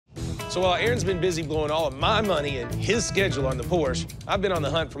So while Aaron's been busy blowing all of my money and his schedule on the Porsche, I've been on the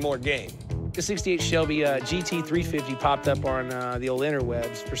hunt for more game. The 68 Shelby GT350 popped up on the old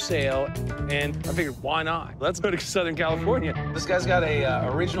interwebs for sale, and I figured, why not? Let's go to Southern California. This guy's got a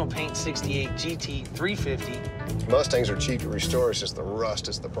original paint 68 GT350. Mustangs are cheap to restore, it's just the rust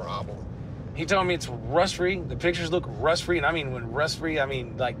is the problem. He told me it's rust-free. The pictures look rust-free, and I mean, when rust-free, I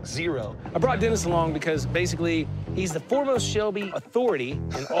mean like zero. I brought Dennis along because basically he's the foremost Shelby authority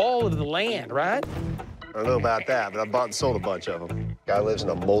in all of the land, right? I don't know about that, but I bought and sold a bunch of them. Guy lives in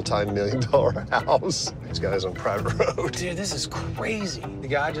a multi-million-dollar house. He's got his own private road. Dude, this is crazy. The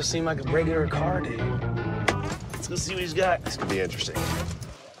guy just seemed like a regular car dude. Let's go see what he's got. This could be interesting.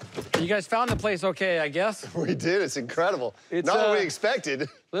 You guys found the place okay, I guess? We did. It's incredible. It's, not what we expected.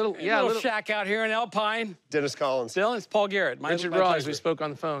 Little shack out here in Alpine. Dennis Collins. Dylan, it's Paul Garrett. Richard Rawlings, we spoke on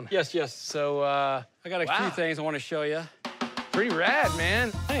the phone. Yes, yes. So, I got a few things I want to show you. Pretty rad,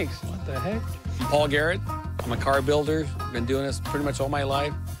 man. Thanks. What the heck? I'm Paul Garrett. I'm a car builder. Been doing this pretty much all my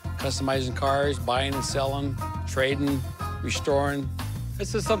life. Customizing cars, buying and selling, trading, restoring.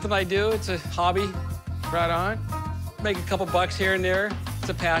 This is something I do. It's a hobby. Right on. Make a couple bucks here and there. It's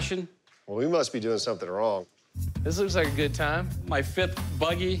a passion. Well, we must be doing something wrong. This looks like a good time. My fifth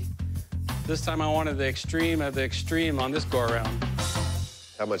buggy. This time I wanted the extreme of the extreme on this go-around.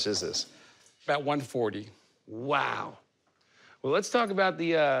 How much is this? About 140. Wow. Well, let's talk about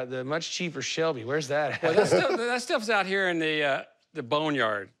the much cheaper Shelby. Where's that at? Well, that stuff's out here in the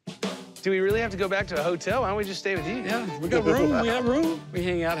boneyard. Do we really have to go back to a hotel? Why don't we just stay with you? Yeah, we got room. We have room. We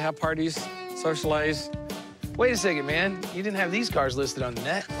hang out, have parties, socialize. Wait a second, man. You didn't have these cars listed on the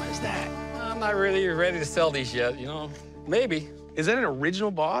net. What is that? I'm not really ready to sell these yet, you know. Maybe. Is that an original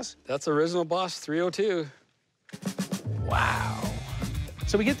Boss? That's original Boss 302. Wow.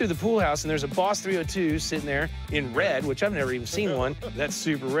 So we get through the pool house, and there's a Boss 302 sitting there in red, which I've never even seen one. That's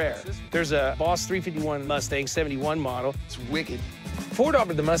super rare. There's a Boss 351 Mustang 71 model. It's wicked. Ford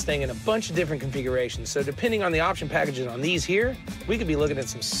offered the Mustang in a bunch of different configurations, so depending on the option packages on these here, we could be looking at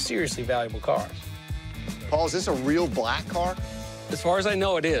some seriously valuable cars. Paul, is this a real black car? As far as I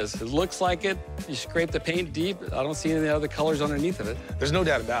know, it is. It looks like it. You scrape the paint deep. I don't see any other colors underneath of it. There's no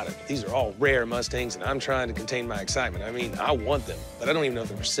doubt about it. These are all rare Mustangs, and I'm trying to contain my excitement. I mean, I want them, but I don't even know if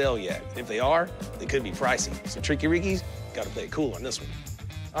they're for sale yet. If they are, they could be pricey. So Tricky Ricky's got to play it cool on this one.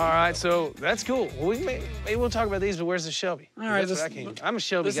 All right, so that's cool. Well, maybe we'll talk about these, but where's the Shelby? All right, I'm a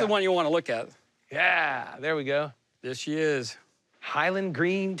Shelby This guy. is the one you want to look at. Yeah, there we go. There she is. Highland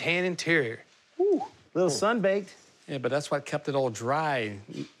green tan interior. Ooh, little sun-baked. Yeah, but that's what kept it all dry.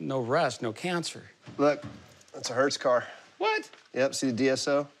 No rust, no cancer. Look, that's a Hertz car. What? Yep, see the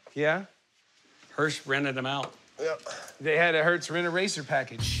DSO? Yeah. Hirsch rented them out. Yep. They had a Hertz Rent-A-Racer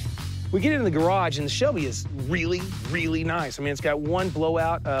package. We get into the garage, and the Shelby is really, really nice. I mean, it's got one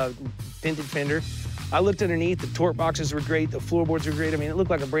blowout tinted fender. I looked underneath. The torque boxes were great. The floorboards were great. I mean, it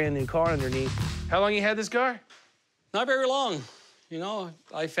looked like a brand new car underneath. How long you had this car? Not very long. You know,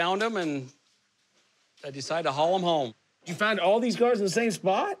 I found them, and I decided to haul them home. You found all these cars in the same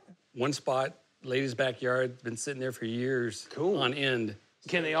spot? One spot, lady's backyard, been sitting there for years. Cool. On end.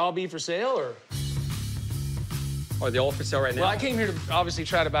 Can they all be for sale, or? Are they all for sale right now? Well, I came here to obviously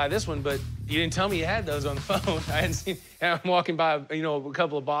try to buy this one, but you didn't tell me you had those on the phone. I hadn't seen. I'm walking by, you know, a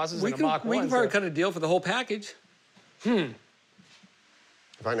couple of Bosses and a Mach 1. We can probably cut a deal for the whole package. If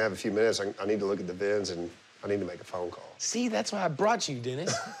I can have a few minutes, I need to look at the VINs and I need to make a phone call. See, that's why I brought you,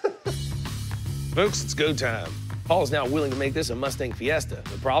 Dennis. Folks, it's go time. Paul's now willing to make this a Mustang Fiesta.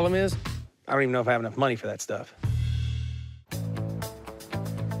 The problem is, I don't even know if I have enough money for that stuff.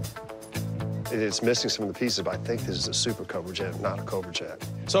 It's missing some of the pieces, but I think this is a Super Cobra Jet, not a Cobra Jet.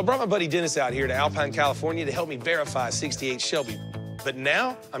 So I brought my buddy Dennis out here to Alpine, California to help me verify 68 Shelby. But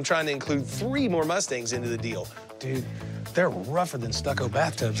now I'm trying to include 3 more Mustangs into the deal. Dude, they're rougher than stucco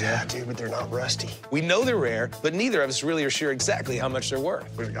bathtubs. Yeah, dude, but they're not rusty. We know they're rare, but neither of us really are sure exactly how much they're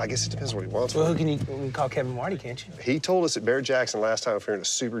worth. I guess it depends what he wants. Well, who can you call Kevin Marty, can't you? He told us at Bear Jackson last time if we were in a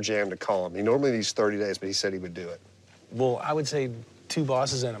super jam to call him. He normally needs 30 days, but he said he would do it. Well, I would say 2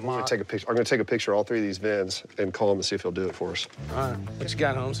 Bosses and a Mach. I'm gonna take a picture of all 3 of these VINs and call him and see if he'll do it for us. All right, what you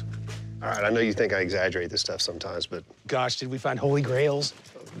got, Holmes? All right, I know you think I exaggerate this stuff sometimes, but Gosh, did we find holy grails?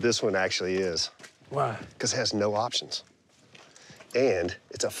 this one actually is. Why? Because it has no options. And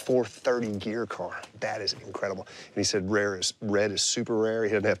it's a 430 gear car. That is incredible. And he said red is super rare. He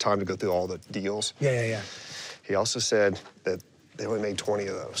didn't have time to go through all the deals. Yeah. He also said that they only made 20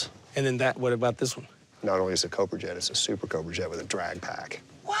 of those. And then what about this one? Not only is it a Cobra Jet, it's a Super Cobra Jet with a drag pack.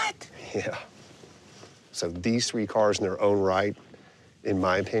 What? Yeah. So these 3 cars in their own right, in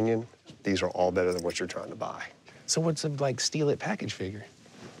my opinion, these are all better than what you're trying to buy. So what's a, like, steal it package figure?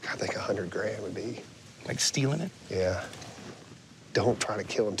 I think 100 grand would be. Like stealing it? Yeah. Don't try to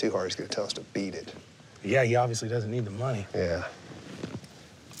kill him too hard. He's gonna tell us to beat it. Yeah, he obviously doesn't need the money. Yeah.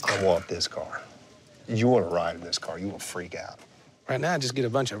 I want this car. You want to ride in this car, you will freak out. Right now, I just get a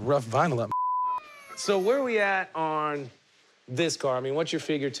bunch of rough vinyl up. So where are we at on this car? I mean, what's your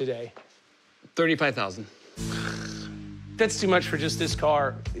figure today? $35,000. That's too much for just this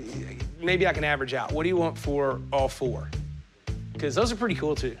car. Maybe I can average out. What do you want for all four? Because those are pretty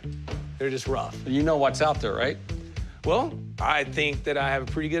cool, too. They're just rough. You know what's out there, right? Well, I think that I have a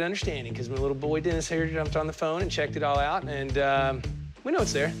pretty good understanding because my little boy Dennis here jumped on the phone and checked it all out, and we know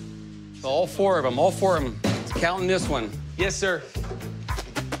it's there. All four of them, all four of them. Counting this one. Yes, sir.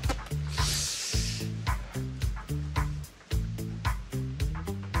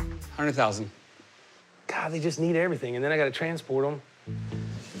 $100,000. God, they just need everything, and then I got to transport them.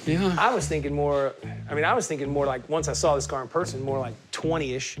 Yeah. I was thinking more like once I saw this car in person, more like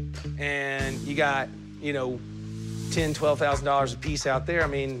 20-ish, and you got, you know, $10,000, $12,000 a piece out there. I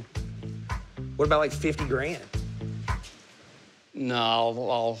mean, what about like 50 grand?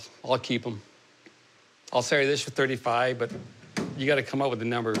 No, I'll keep them. I'll sell you this for 35, but you got to come up with a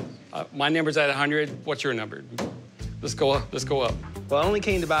number. My number's at 100. What's your number? Let's go up. Let's go up. Well, I only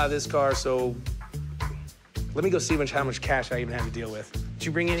came to buy this car, so let me go see how much cash I even have to deal with. Did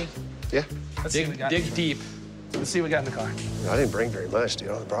you bring any? Yeah. Let's see what we got. Dig deep. Let's see what we got in the car. I didn't bring very much, dude.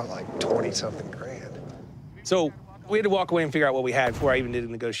 I brought like 20-something grand. So we had to walk away and figure out what we had before I even did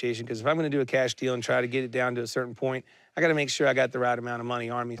a negotiation, because if I'm going to do a cash deal and try to get it down to a certain point, I got to make sure I got the right amount of money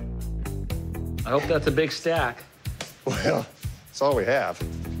on me. I hope that's a big stack. Well, that's all we have.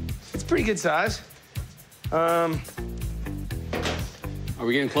 It's pretty good size. Are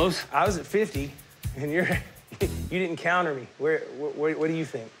we getting close? I was at 50, and you didn't counter me. What do you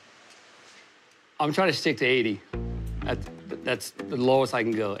think? I'm trying to stick to 80. That's the lowest I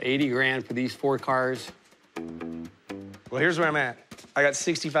can go. 80 grand for these four cars. Well, here's where I'm at. I got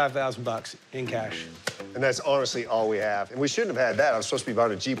 $65,000 in cash. And that's honestly all we have. And we shouldn't have had that. I was supposed to be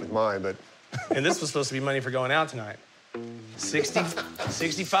buying a Jeep with mine, but... And this was supposed to be money for going out tonight. 60,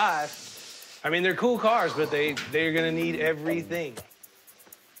 65. I mean, they're cool cars, but they're gonna need everything.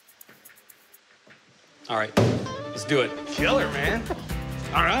 All right, let's do it. Killer, man.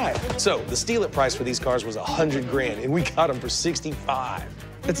 All right. So the steal-it price for these cars was 100 grand, and we got them for 65.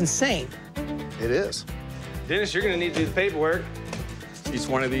 That's insane. It is. Dennis, you're gonna need to do the paperwork. Each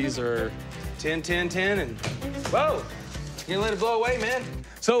one of these are 10, 10, 10, and whoa. You're gonna let it blow away, man.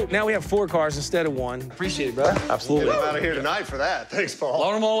 So now we have 4 cars instead of 1. Appreciate it, brother. Absolutely. Get them out of here tonight for that. Thanks, Paul.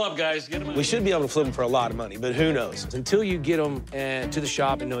 load them all up, guys. Get them out. We should be able to flip them for a lot of money, but who knows? Until you get them to the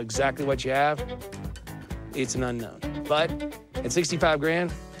shop and know exactly what you have, it's an unknown. But at 65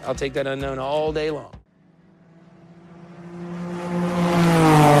 grand, I'll take that unknown all day long.